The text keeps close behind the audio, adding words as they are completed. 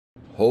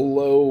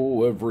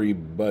Hello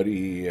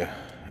everybody,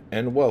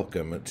 and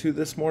welcome to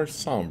this more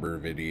somber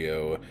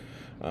video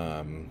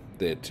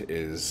that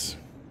is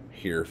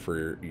here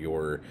for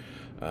your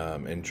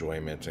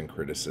enjoyment and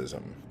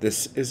criticism.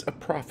 This is a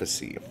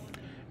prophecy,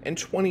 and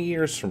 20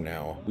 years from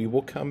now we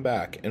will come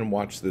back and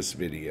watch this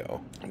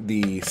video.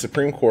 The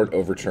Supreme Court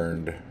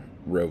overturned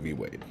Roe v.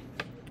 Wade.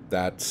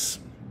 That's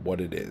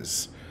what it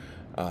is.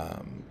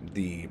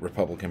 The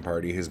Republican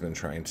Party has been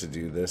trying to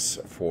do this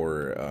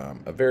for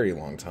a very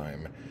long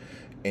time,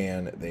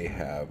 and they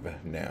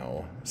have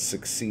now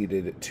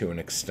succeeded to an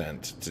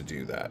extent to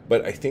do that.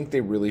 But I think they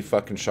really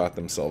fucking shot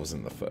themselves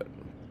in the foot.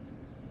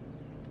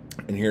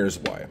 And here's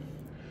why.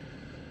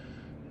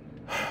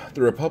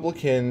 The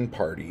Republican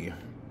Party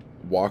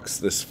walks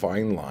this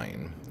fine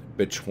line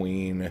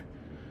between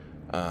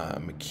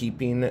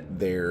keeping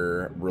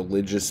their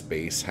religious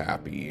base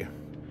happy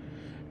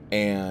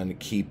and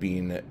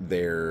keeping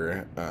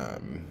their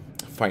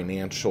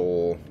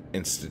financial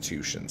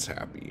institutions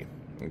happy,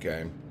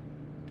 okay?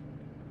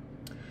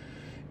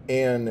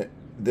 And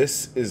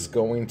this is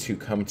going to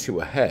come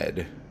to a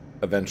head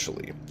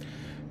eventually.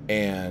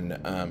 And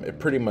it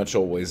pretty much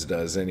always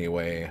does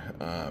anyway,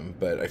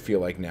 but I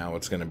feel like now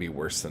it's going to be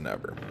worse than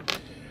ever.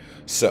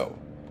 So,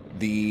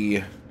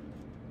 the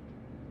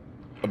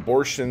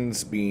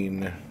abortions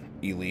being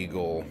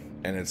illegal,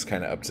 and it's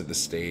kind of up to the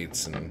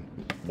states and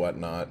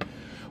whatnot.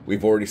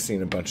 We've already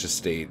seen a bunch of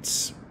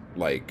states,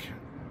 like,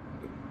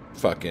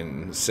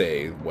 fucking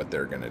say what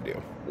they're going to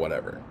do.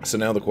 Whatever. So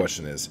now the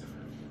question is,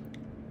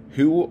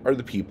 who are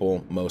the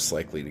people most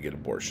likely to get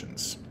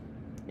abortions?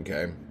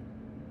 Okay?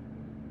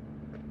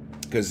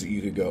 Because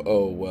you could go,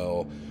 oh,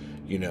 well,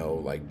 you know,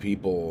 like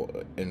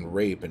people in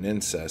rape and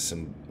incest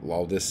and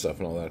all this stuff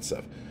and all that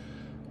stuff.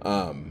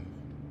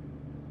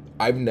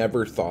 I've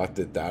never thought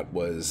that that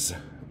was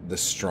the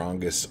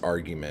strongest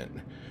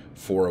argument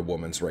for a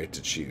woman's right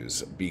to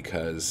choose,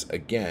 because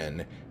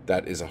again,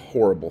 that is a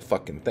horrible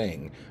fucking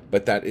thing,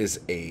 but that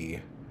is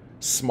a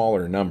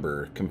smaller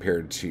number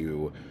compared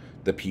to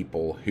the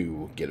people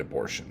who get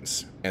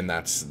abortions, and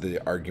that's the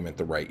argument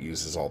the right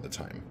uses all the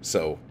time.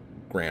 So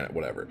granted,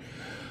 whatever,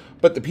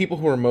 but the people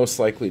who are most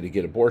likely to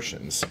get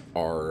abortions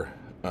are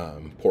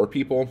poor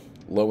people,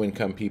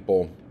 low-income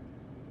people,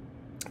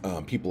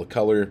 people of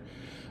color,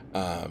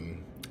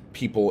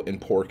 people in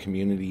poor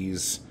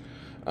communities,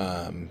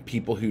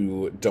 people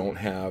who don't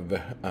have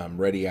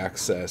ready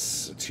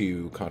access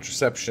to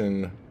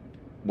contraception,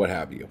 what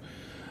have you.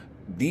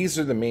 These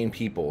are the main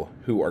people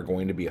who are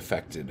going to be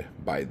affected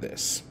by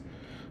this.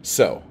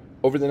 So,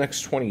 over the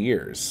next 20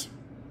 years,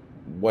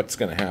 what's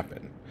going to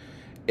happen?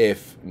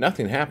 If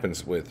nothing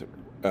happens with,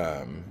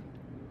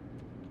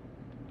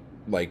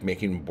 like,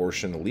 making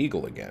abortion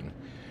illegal again,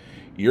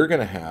 you're going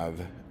to have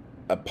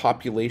a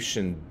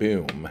population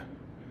boom,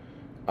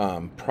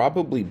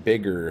 probably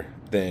bigger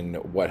than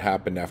what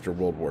happened after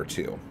World War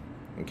II,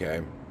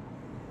 okay?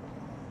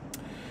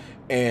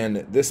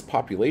 And this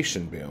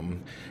population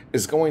boom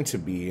is going to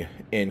be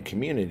in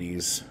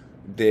communities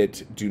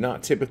that do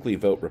not typically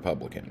vote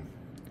Republican.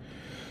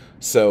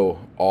 So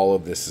all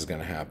of this is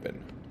going to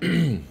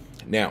happen.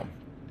 Now,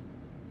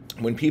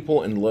 when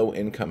people in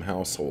low-income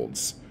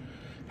households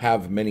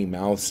have many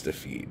mouths to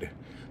feed,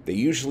 they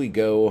usually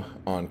go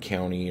on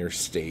county or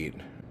state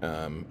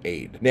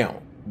aid.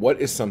 Now,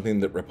 what is something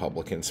that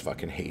Republicans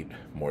fucking hate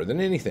more than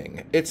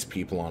anything? It's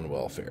people on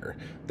welfare.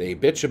 They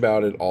bitch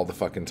about it all the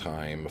fucking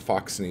time.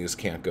 Fox News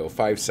can't go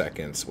 5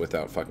 seconds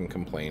without fucking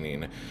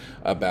complaining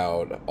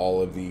about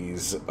all of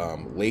these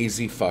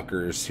lazy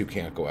fuckers who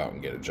can't go out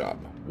and get a job.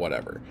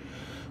 Whatever.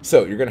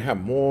 So you're going to have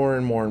more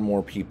and more and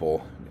more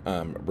people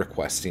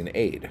requesting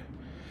aid.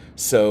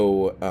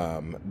 So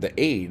the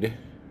aid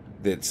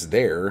that's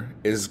there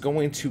is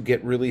going to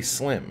get really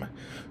slim.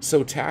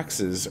 So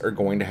taxes are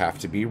going to have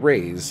to be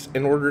raised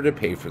in order to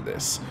pay for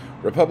this.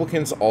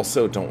 Republicans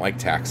also don't like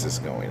taxes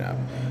going up.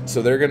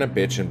 So they're going to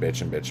bitch and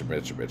bitch and bitch and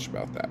bitch and bitch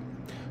about that.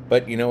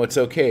 But, you know, it's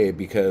okay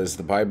because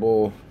the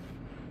Bible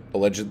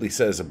allegedly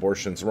says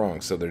abortion's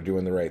wrong, so they're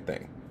doing the right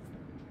thing.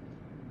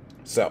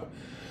 So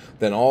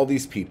then all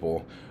these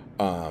people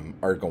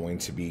are going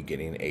to be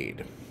getting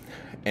aid.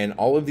 And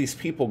all of these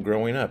people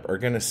growing up are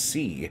going to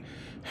see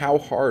how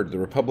hard the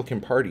Republican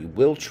Party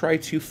will try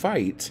to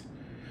fight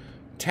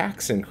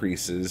tax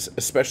increases,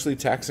 especially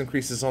tax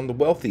increases on the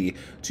wealthy,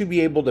 to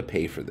be able to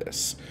pay for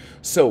this.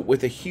 So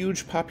with a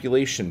huge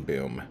population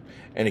boom,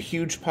 and a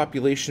huge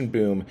population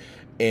boom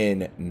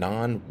in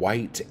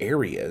non-white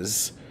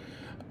areas,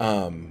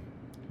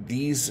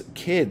 these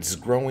kids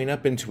growing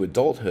up into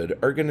adulthood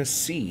are going to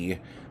see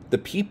the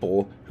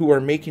people who are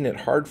making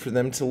it hard for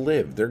them to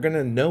live. They're going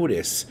to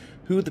notice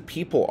who the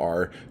people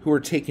are who are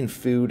taking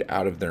food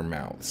out of their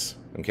mouths.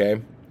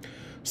 Okay?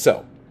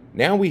 So,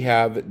 now we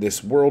have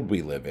this world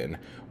we live in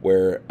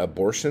where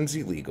abortion's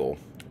illegal.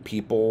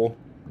 People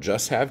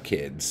just have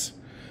kids.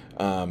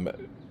 I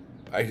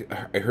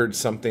heard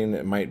something,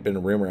 it might have been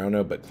a rumor, I don't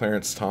know, but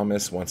Clarence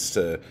Thomas wants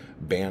to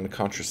ban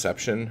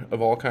contraception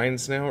of all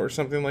kinds now or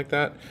something like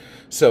that.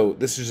 So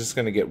this is just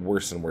going to get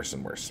worse and worse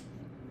and worse.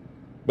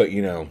 But,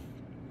 you know,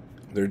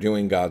 They're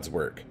doing God's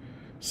work.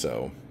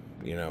 So,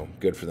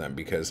 good for them,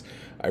 because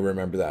I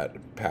remember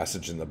that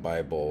passage in the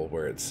Bible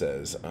where it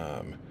says,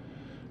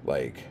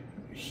 like,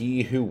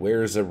 he who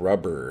wears a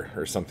rubber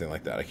or something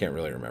like that. I can't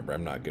really remember.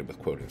 I'm not good with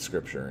quoting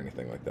scripture or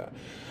anything like that.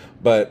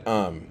 But,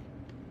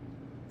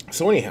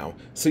 so anyhow,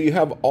 so you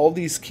have all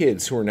these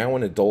kids who are now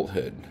in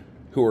adulthood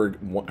who are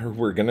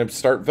going to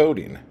start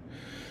voting.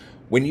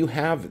 When you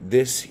have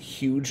this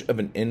huge of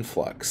an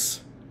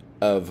influx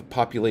of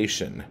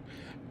population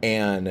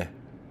and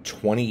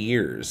 20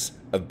 years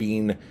of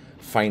being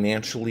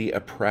financially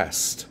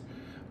oppressed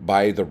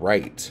by the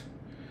right,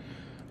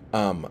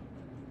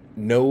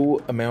 no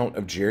amount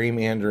of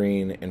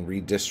gerrymandering and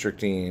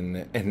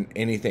redistricting and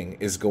anything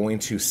is going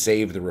to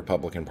save the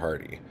Republican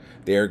Party.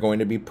 They are going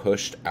to be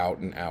pushed out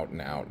and out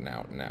and out and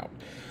out and out.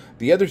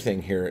 The other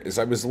thing here is,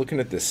 I was looking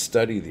at this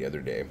study the other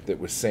day that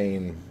was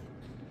saying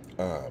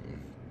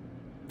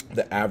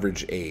the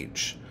average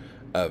age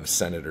of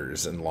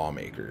senators and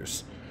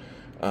lawmakers.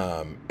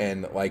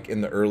 And like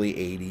in the early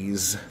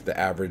 80s, the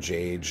average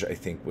age, I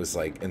think, was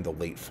like in the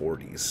late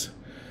 40s.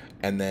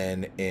 And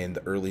then in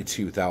the early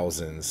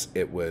 2000s,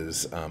 it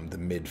was the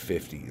mid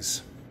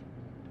 50s.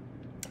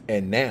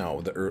 And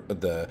now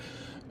the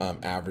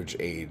average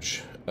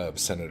age of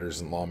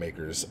senators and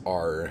lawmakers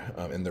are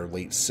in their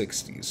late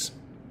 60s.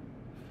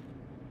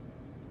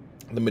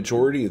 The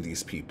majority of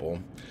these people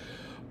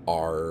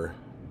are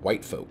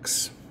white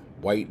folks,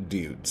 white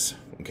dudes,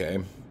 okay?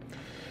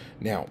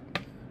 Now,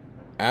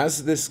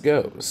 as this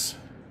goes,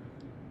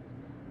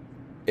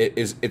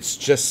 it's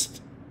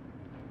just,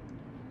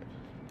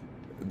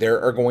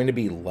 there are going to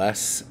be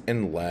less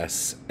and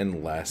less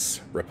and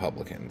less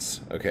Republicans,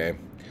 okay?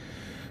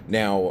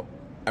 Now,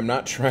 I'm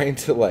not trying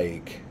to,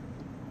 like,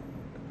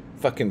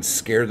 fucking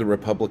scare the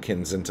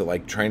Republicans into,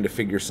 like, trying to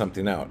figure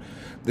something out.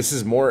 This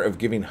is more of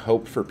giving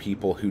hope for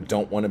people who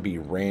don't want to be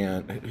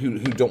who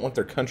don't want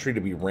their country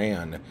to be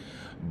ran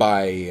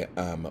by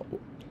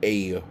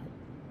a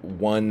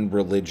one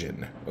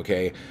religion,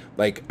 okay?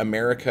 Like,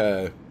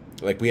 America,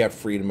 like, we have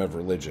freedom of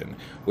religion,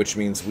 which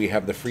means we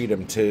have the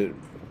freedom to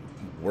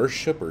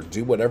worship or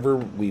do whatever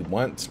we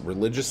want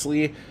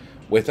religiously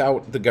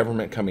without the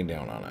government coming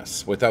down on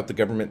us, without the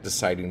government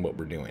deciding what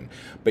we're doing.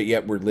 But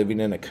yet we're living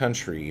in a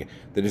country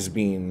that is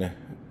being,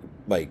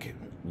 like,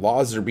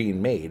 laws are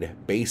being made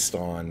based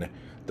on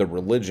the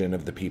religion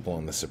of the people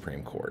in the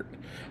Supreme Court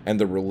and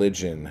the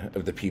religion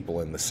of the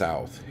people in the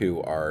South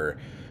who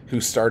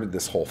started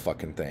this whole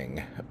fucking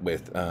thing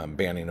with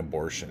banning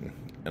abortion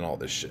and all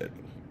this shit.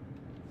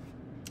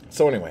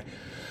 So anyway,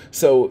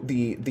 so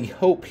the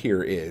hope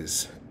here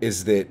is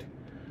that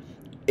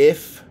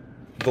if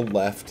the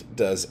left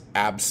does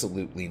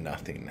absolutely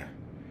nothing,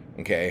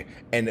 okay,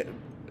 and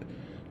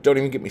don't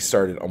even get me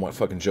started on what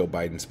fucking Joe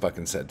Biden's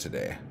fucking said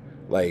today.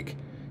 Like,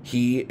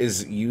 he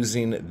is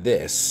using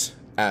this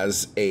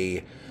as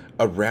a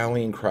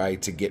rallying cry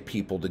to get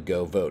people to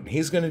go vote. And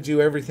he's going to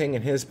do everything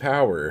in his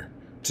power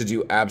to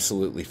do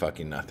absolutely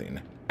fucking nothing,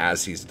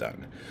 as he's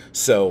done.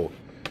 So,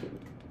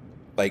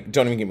 like,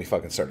 don't even get me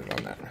fucking started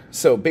on that.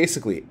 So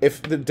basically,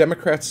 if the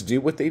Democrats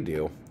do what they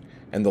do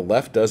and the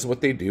left does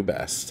what they do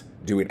best,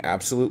 doing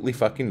absolutely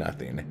fucking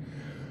nothing,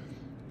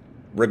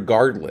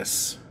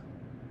 regardless,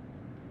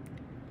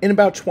 in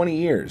about 20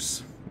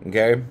 years,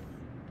 okay,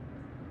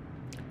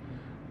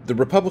 the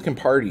Republican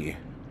Party,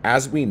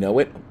 as we know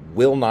it,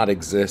 will not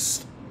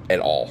exist at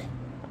all,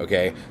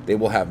 okay? They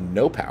will have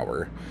no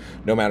power,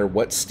 no matter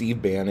what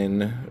Steve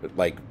Bannon,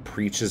 like,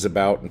 preaches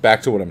about.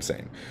 Back to what I'm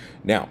saying.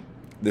 Now,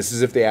 this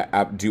is if they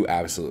do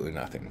absolutely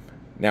nothing.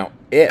 Now,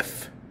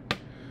 if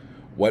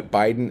what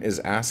Biden is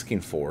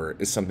asking for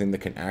is something that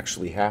can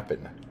actually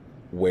happen,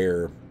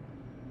 where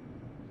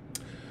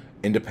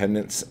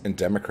independents and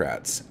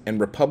Democrats and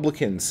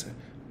Republicans,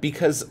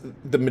 because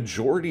the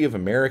majority of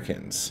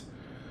Americans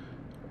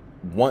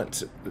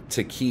want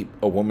to keep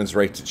a woman's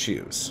right to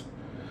choose.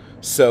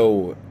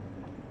 So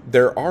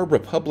there are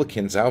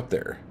Republicans out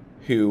there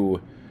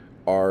who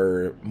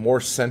are more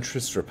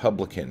centrist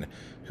Republican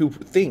who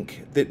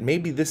think that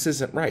maybe this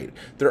isn't right.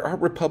 There are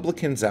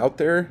Republicans out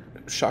there,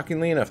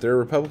 shockingly enough, there are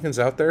Republicans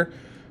out there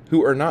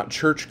who are not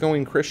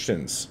church-going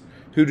Christians,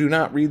 who do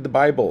not read the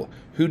Bible,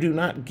 who do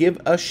not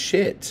give a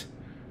shit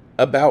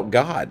about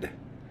God.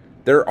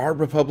 There are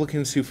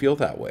Republicans who feel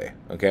that way,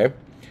 okay?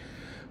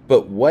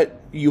 But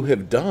what you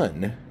have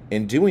done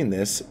in doing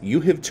this,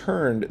 you have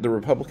turned the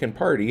Republican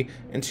Party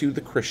into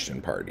the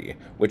Christian Party,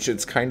 which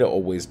it's kind of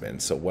always been,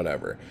 so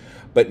whatever.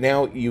 But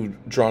now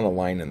you've drawn a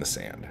line in the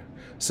sand.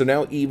 So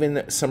now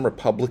even some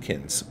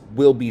Republicans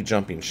will be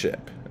jumping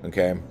ship,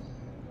 okay?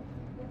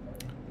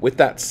 With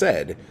that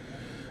said,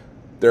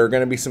 there are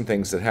going to be some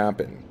things that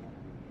happen.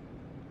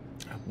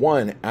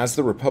 One, as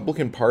the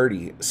Republican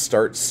Party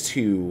starts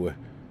to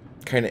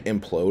kind of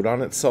implode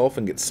on itself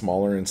and get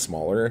smaller and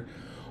smaller,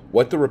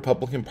 what the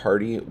Republican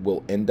Party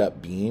will end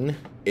up being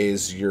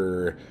is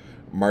your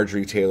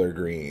Marjorie Taylor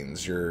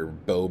Greenes, your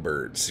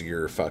Boeberts,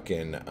 your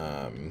fucking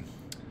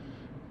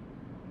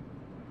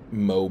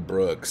Mo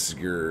Brooks,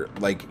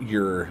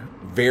 your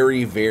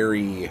very,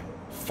 very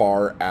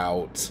far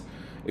out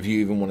if you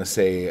even want to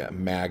say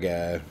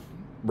MAGA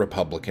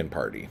Republican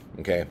Party.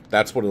 Okay,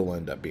 that's what it'll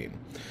end up being.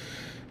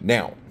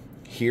 Now,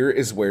 here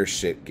is where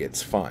shit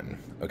gets fun.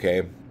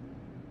 Okay,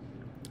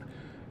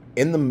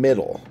 in the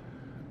middle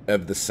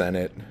of the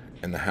Senate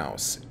and the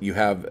House, you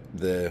have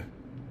the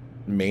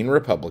main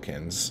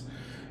Republicans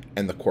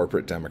and the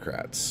corporate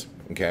Democrats.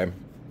 Okay,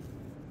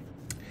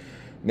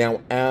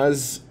 now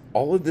as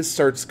all of this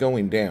starts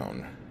going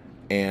down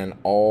and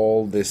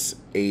all this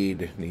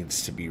aid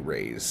needs to be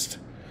raised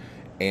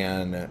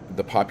and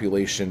the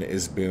population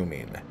is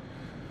booming,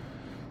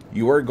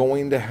 you are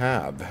going to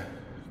have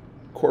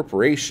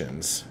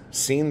corporations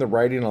seeing the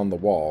writing on the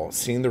wall,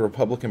 seeing the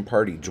Republican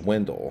Party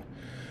dwindle.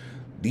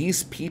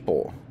 These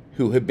people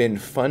who have been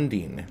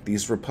funding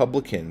these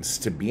Republicans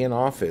to be in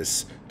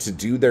office to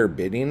do their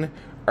bidding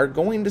are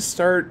going to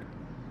start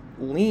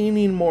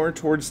leaning more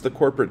towards the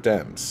corporate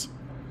Dems.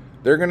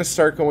 They're going to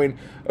start going,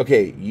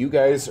 okay, you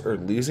guys are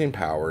losing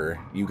power.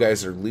 You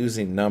guys are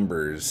losing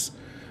numbers.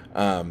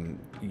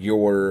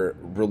 Your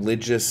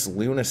religious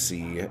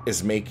lunacy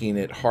is making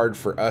it hard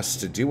for us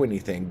to do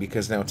anything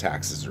because now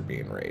taxes are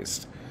being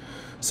raised.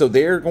 So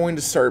they're going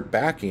to start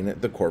backing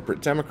the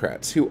corporate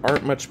Democrats, who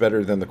aren't much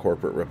better than the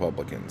corporate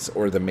Republicans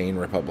or the main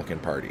Republican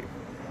Party.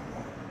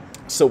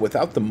 So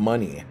without the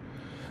money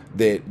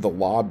that the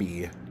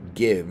lobby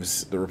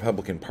gives the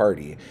Republican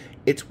Party,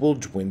 it will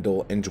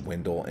dwindle and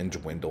dwindle and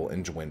dwindle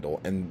and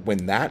dwindle. And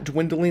when that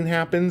dwindling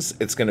happens,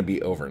 it's going to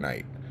be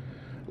overnight.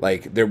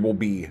 Like, there will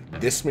be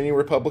this many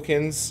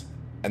Republicans,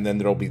 and then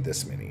there'll be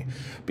this many.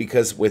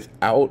 Because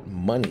without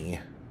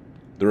money,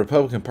 the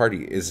Republican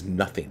Party is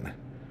nothing.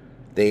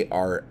 They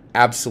are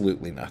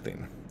absolutely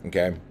nothing.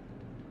 Okay?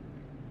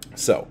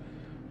 So,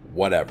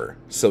 whatever.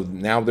 So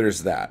now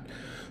there's that.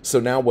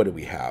 So now what do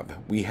we have?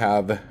 We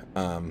have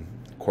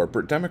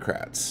corporate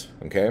Democrats.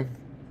 Okay?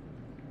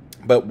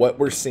 But what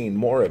we're seeing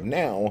more of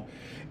now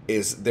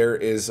is there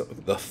is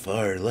the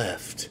far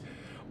left,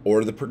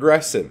 or the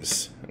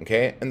progressives,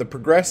 okay? And the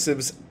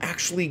progressives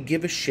actually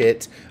give a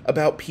shit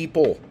about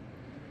people.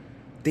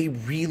 They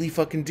really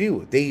fucking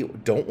do. They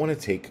don't want to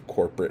take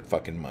corporate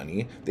fucking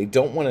money. They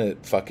don't want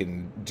to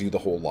fucking do the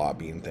whole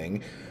lobbying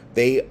thing.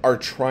 They are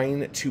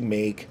trying to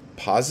make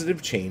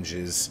positive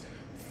changes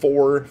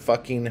for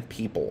fucking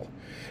people.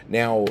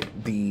 Now,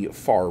 the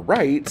far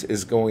right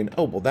is going,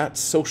 oh, well,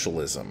 that's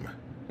socialism.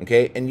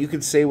 Okay, and you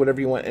could say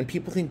whatever you want, and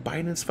people think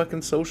Biden's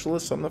fucking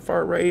socialist on the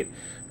far right.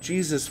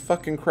 Jesus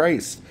fucking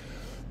Christ.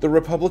 The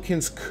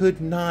Republicans could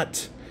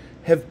not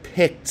have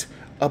picked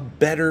a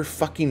better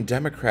fucking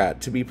Democrat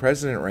to be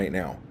president right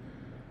now.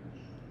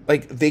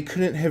 Like, they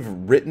couldn't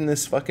have written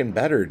this fucking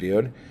better,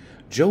 dude.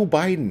 Joe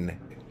Biden,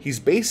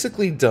 he's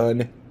basically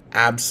done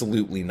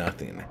absolutely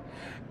nothing.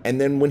 And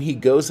then when he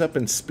goes up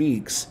and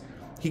speaks,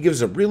 he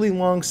gives a really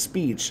long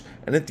speech,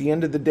 and at the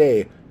end of the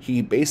day,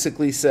 he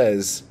basically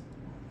says,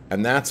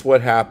 and that's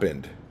what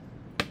happened.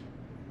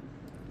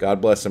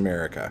 God bless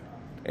America.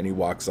 And he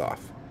walks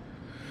off.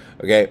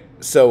 Okay,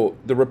 so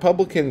the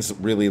Republicans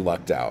really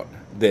lucked out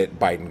that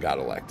Biden got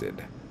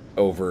elected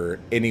over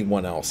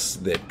anyone else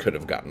that could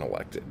have gotten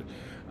elected.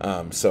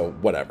 So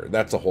whatever,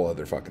 that's a whole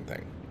other fucking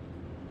thing.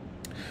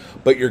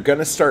 But you're going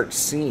to start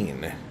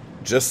seeing,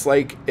 just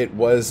like it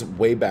was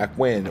way back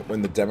when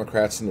the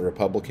Democrats and the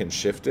Republicans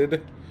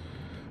shifted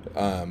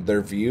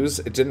their views,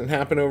 it didn't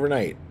happen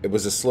overnight. It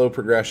was a slow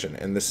progression,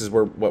 and this is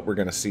what we're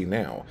going to see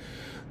now.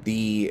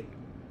 The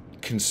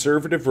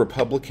conservative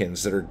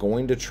Republicans that are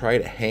going to try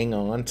to hang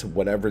on to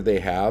whatever they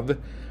have,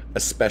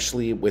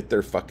 especially with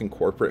their fucking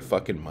corporate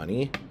fucking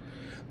money,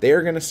 they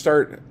are going to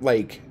start,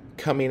 like,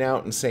 coming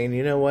out and saying,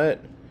 you know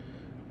what?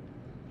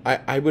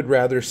 I would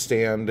rather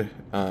stand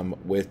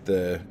with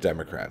the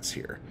Democrats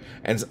here.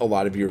 And a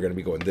lot of you are going to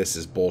be going, this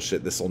is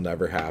bullshit. This will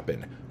never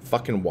happen.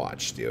 Fucking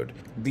watch, dude.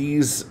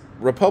 These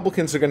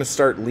Republicans are going to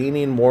start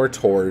leaning more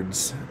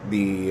towards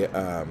the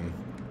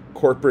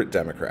corporate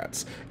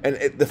Democrats. And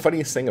the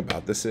funniest thing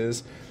about this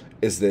is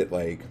that,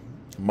 like,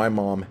 my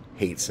mom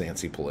hates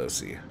Nancy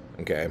Pelosi,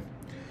 okay?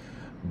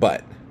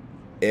 But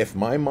if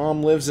my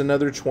mom lives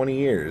another 20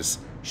 years,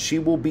 she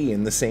will be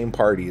in the same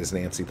party as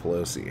Nancy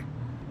Pelosi.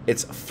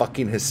 It's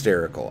fucking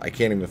hysterical. I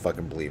can't even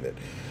fucking believe it.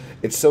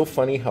 It's so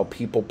funny how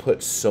people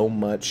put so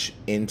much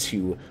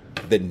into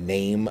the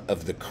name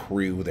of the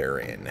crew they're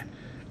in.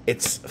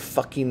 It's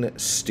fucking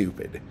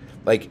stupid.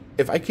 Like,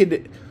 if I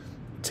could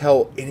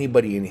tell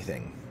anybody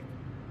anything,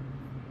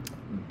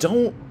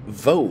 don't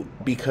vote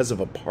because of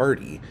a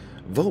party.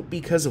 Vote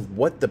because of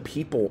what the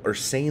people are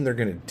saying they're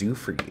going to do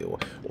for you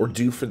or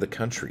do for the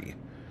country.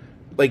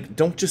 Like,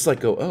 don't just, like,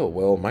 go, oh,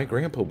 well, my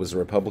grandpa was a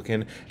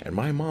Republican and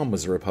my mom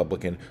was a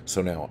Republican,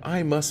 so now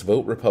I must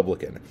vote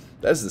Republican.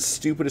 That's the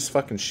stupidest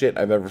fucking shit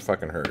I've ever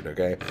fucking heard,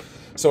 okay?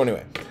 So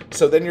anyway,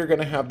 so then you're going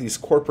to have these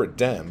corporate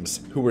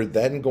Dems who are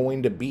then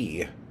going to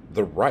be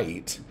the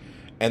right,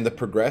 and the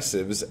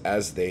progressives,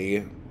 as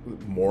they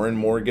more and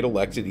more get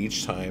elected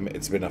each time.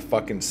 It's been a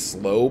fucking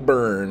slow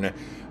burn,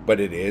 but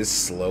it is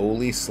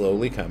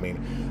slowly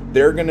coming.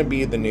 They're going to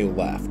be the new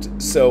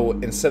left. So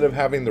instead of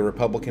having the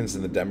Republicans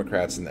and the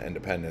Democrats and the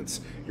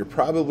independents, you're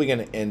probably going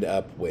to end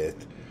up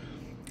with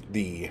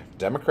the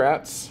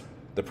Democrats,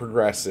 the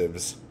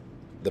progressives,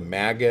 the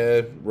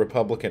MAGA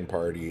Republican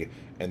Party,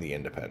 and the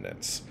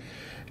independents.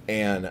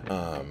 And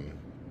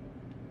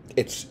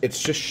it's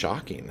just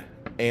shocking.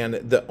 And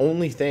the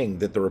only thing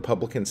that the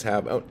Republicans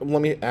have,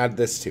 let me add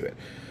this to it.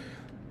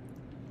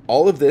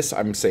 All of this,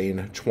 I'm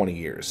saying 20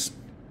 years.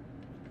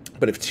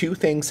 But if two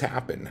things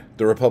happen,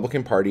 the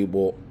Republican Party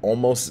will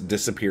almost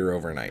disappear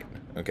overnight,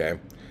 okay?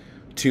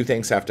 Two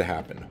things have to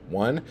happen.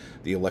 One,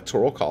 the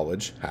Electoral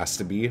College has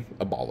to be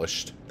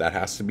abolished. That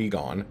has to be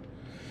gone.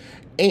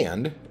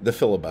 And the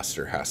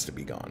filibuster has to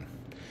be gone.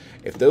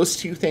 If those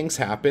two things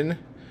happen,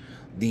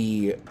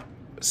 the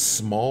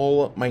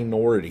small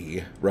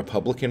minority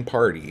Republican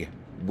Party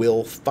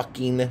will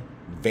fucking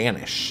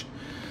vanish.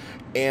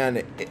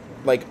 And,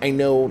 like, I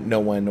know no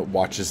one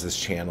watches this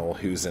channel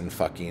who's in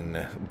fucking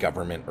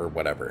government or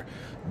whatever,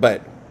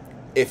 but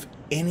if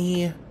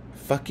any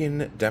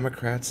fucking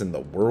Democrats in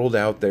the world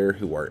out there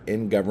who are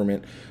in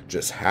government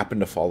just happen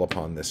to fall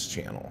upon this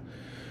channel,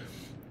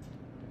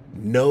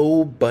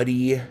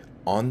 nobody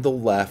on the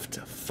left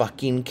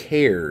fucking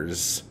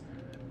cares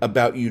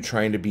about you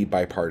trying to be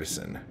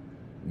bipartisan.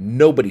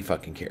 Nobody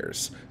fucking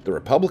cares. The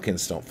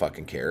Republicans don't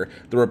fucking care.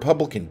 The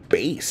Republican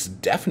base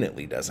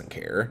definitely doesn't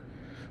care.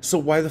 So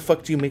why the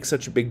fuck do you make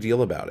such a big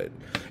deal about it?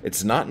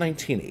 It's not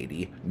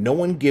 1980. No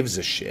one gives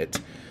a shit.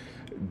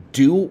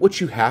 Do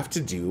what you have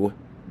to do,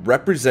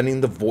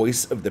 representing the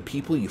voice of the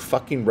people you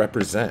fucking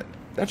represent.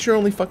 That's your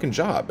only fucking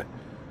job.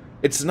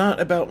 It's not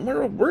about,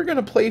 we're going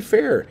to play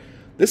fair.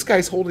 This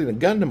guy's holding a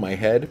gun to my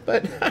head,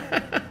 but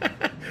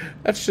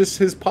that's just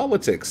his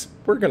politics.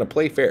 We're going to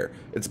play fair.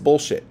 It's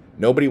bullshit.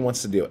 Nobody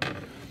wants to do it.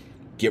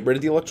 Get rid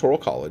of the Electoral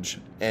College.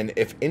 And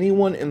if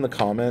anyone in the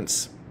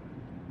comments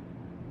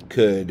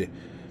could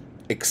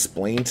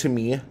explain to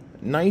me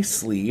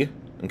nicely,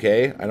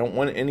 okay? I don't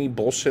want any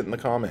bullshit in the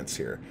comments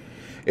here.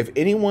 If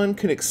anyone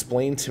could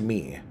explain to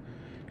me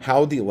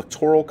how the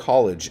Electoral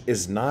College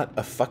is not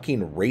a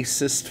fucking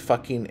racist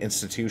fucking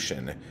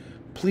institution,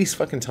 please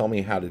fucking tell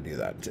me how to do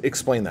that.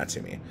 Explain that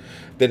to me.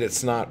 That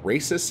it's not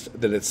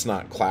racist, that it's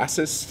not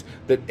classist,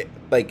 that,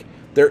 like,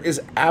 there is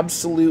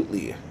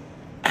absolutely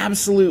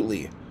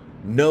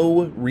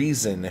no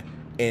reason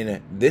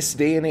in this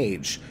day and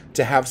age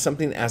to have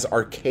something as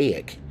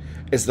archaic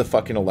as the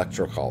fucking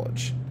Electoral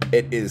College.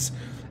 It is,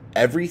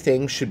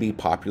 everything should be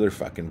popular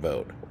fucking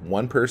vote.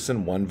 One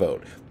person, one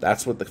vote.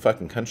 That's what the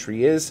fucking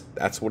country is.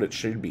 That's what it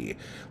should be.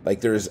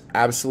 Like, there's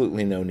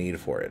absolutely no need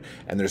for it.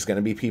 And there's going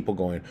to be people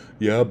going,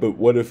 yeah, but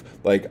what if,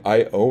 like,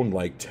 I own,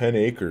 like, 10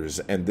 acres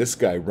and this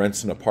guy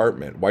rents an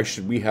apartment? Why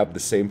should we have the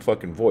same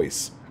fucking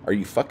voice? Are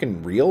you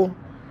fucking real?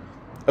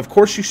 Of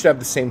course you should have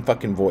the same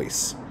fucking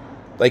voice.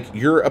 Like,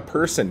 you're a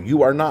person.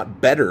 You are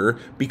not better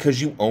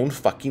because you own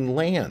fucking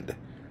land.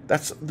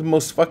 That's the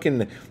most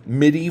fucking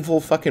medieval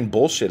fucking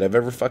bullshit I've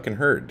ever fucking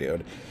heard,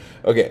 dude.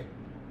 Okay.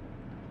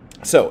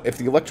 So, if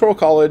the Electoral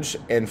College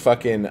and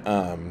fucking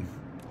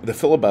the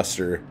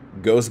filibuster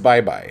goes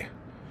bye-bye,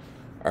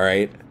 all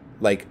right?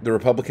 Like, the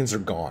Republicans are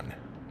gone.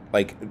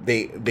 Like,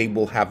 they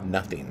will have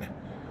nothing.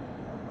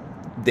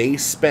 They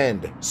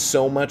spend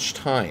so much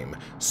time,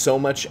 so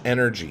much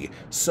energy,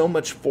 so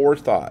much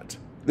forethought.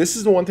 This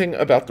is the one thing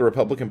about the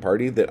Republican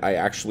Party that I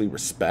actually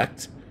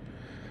respect.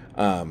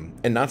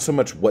 And not so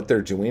much what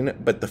they're doing,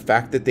 but the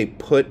fact that they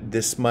put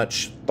this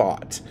much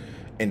thought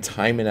and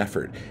time and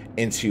effort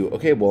into,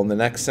 okay, well, in the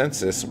next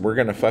census, we're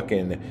going to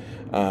fucking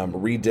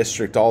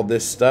redistrict all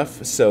this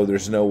stuff, so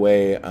there's no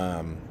way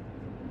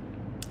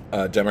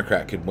a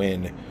Democrat could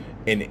win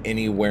in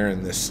anywhere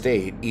in this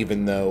state,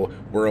 even though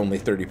we're only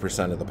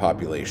 30% of the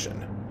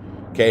population.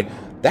 Okay?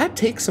 That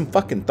takes some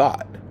fucking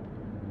thought.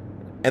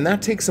 And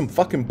that takes some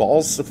fucking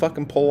balls to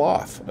fucking pull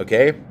off,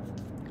 okay?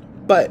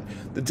 But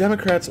the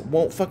Democrats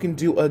won't fucking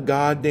do a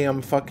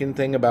goddamn fucking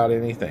thing about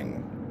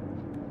anything.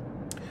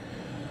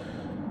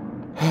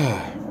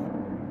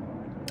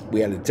 We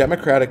had a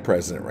Democratic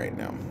president right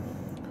now.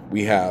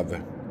 We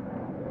have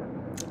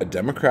a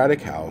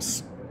Democratic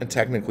House and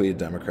technically a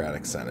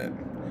Democratic Senate.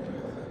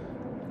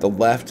 The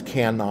left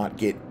cannot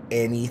get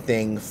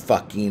anything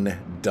fucking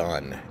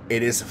done.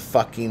 It is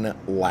fucking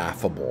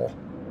laughable.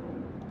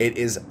 It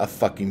is a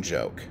fucking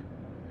joke.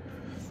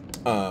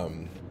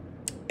 And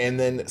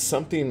then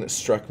something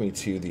struck me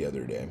too the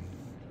other day.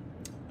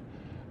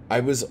 I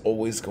was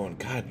always going,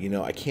 God, you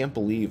know, I can't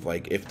believe,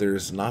 like, if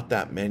there's not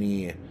that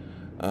many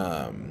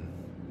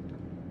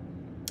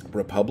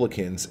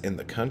Republicans in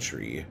the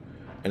country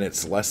and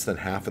it's less than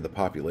half of the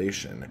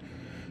population,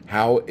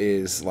 how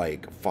is,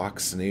 like,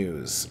 Fox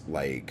News,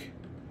 like,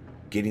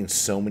 getting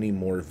so many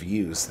more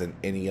views than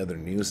any other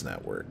news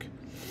network?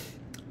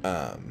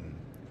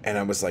 And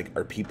I was like,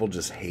 are people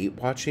just hate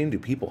watching? Do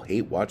people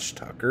hate watch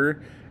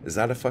Tucker? Is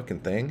that a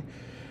fucking thing?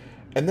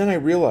 And then I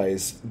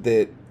realized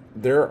that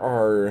there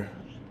are,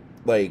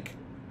 like,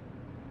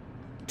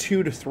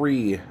 2 to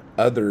 3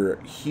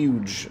 other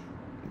huge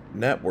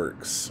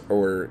networks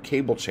or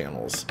cable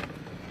channels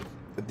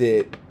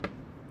that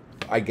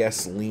I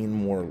guess lean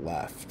more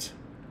left.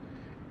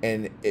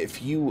 And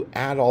if you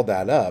add all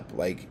that up,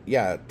 like,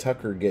 yeah,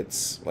 Tucker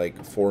gets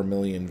like 4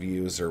 million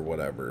views or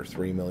whatever,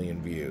 3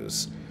 million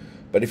views.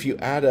 But if you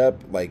add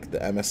up like the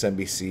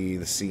MSNBC,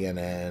 the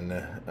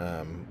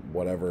CNN,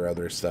 whatever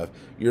other stuff,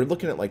 you're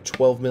looking at like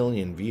 12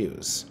 million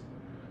views.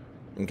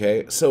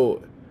 Okay,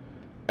 so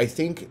I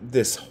think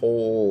this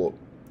whole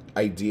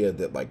idea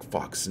that like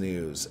Fox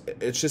News,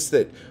 it's just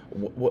that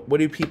what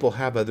do people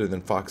have other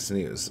than Fox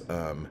News?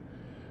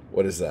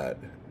 What is that?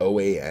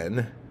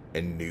 OAN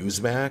and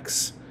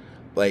Newsmax?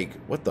 Like,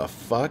 what the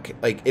fuck?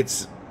 Like,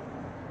 it's,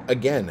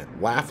 again,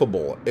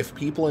 laughable. If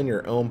people in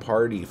your own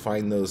party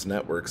find those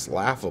networks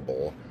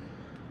laughable,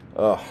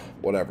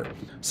 whatever.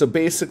 So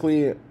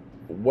basically,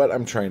 what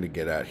I'm trying to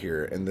get at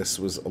here, and this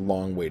was a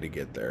long way to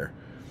get there,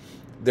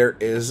 there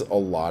is a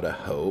lot of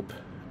hope.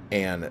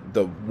 And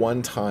the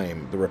one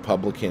time the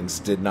Republicans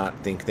did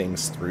not think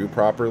things through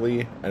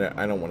properly, and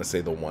I don't want to say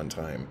the one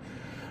time,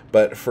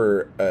 but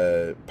for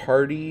a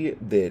party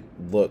that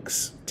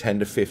looks 10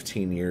 to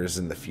 15 years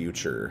in the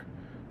future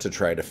to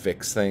try to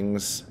fix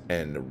things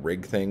and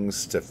rig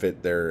things to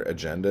fit their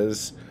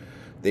agendas,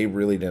 they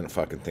really didn't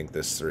fucking think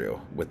this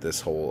through with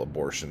this whole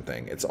abortion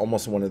thing. It's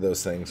almost one of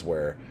those things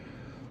where,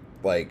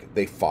 like,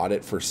 they fought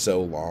it for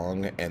so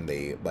long and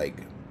they, like,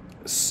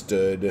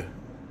 stood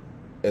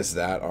as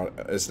that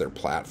as their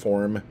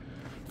platform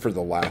for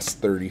the last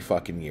 30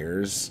 fucking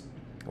years.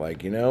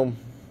 Like, you know,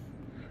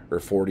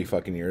 or 40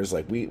 fucking years.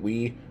 Like,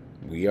 we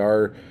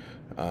are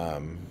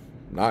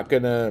not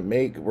gonna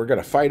we're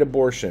gonna fight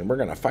abortion,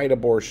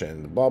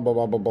 blah blah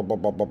blah blah blah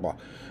blah blah blah.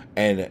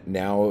 And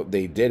now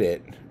they did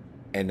it,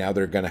 and now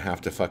they're gonna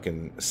have to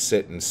fucking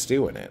sit and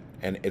stew in it,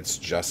 and it's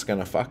just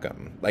gonna fuck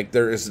them. Like,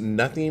 there is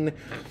nothing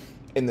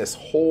in this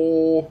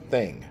whole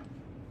thing,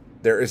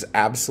 there is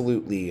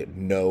absolutely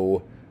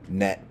no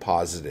net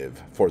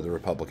positive for the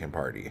Republican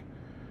Party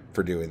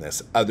for doing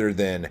this, other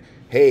than,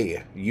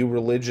 hey, you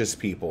religious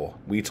people,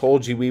 we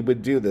told you we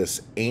would do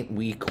this, ain't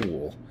we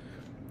cool?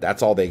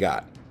 That's all they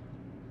got.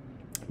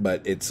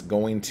 But it's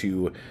going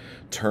to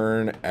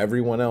turn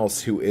everyone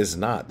else who is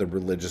not the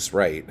religious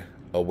right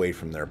away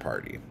from their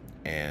party.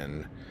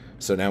 And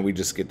so now we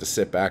just get to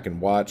sit back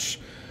and watch.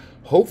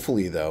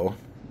 Hopefully, though,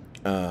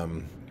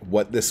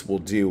 what this will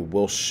do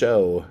will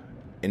show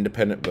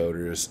independent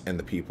voters and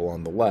the people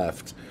on the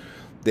left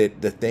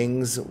that the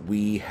things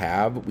we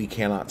have, we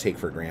cannot take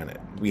for granted.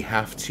 We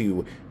have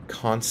to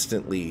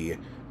constantly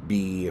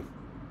be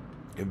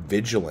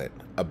vigilant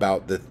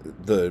about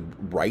the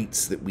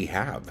rights that we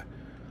have.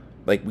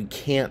 Like, we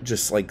can't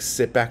just, like,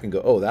 sit back and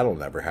go, oh, that'll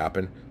never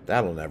happen,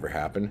 that'll never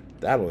happen,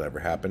 that'll never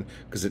happen,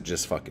 because it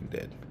just fucking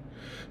did.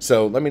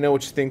 So let me know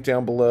what you think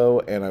down below,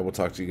 and I will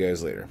talk to you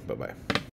guys later. Bye-bye.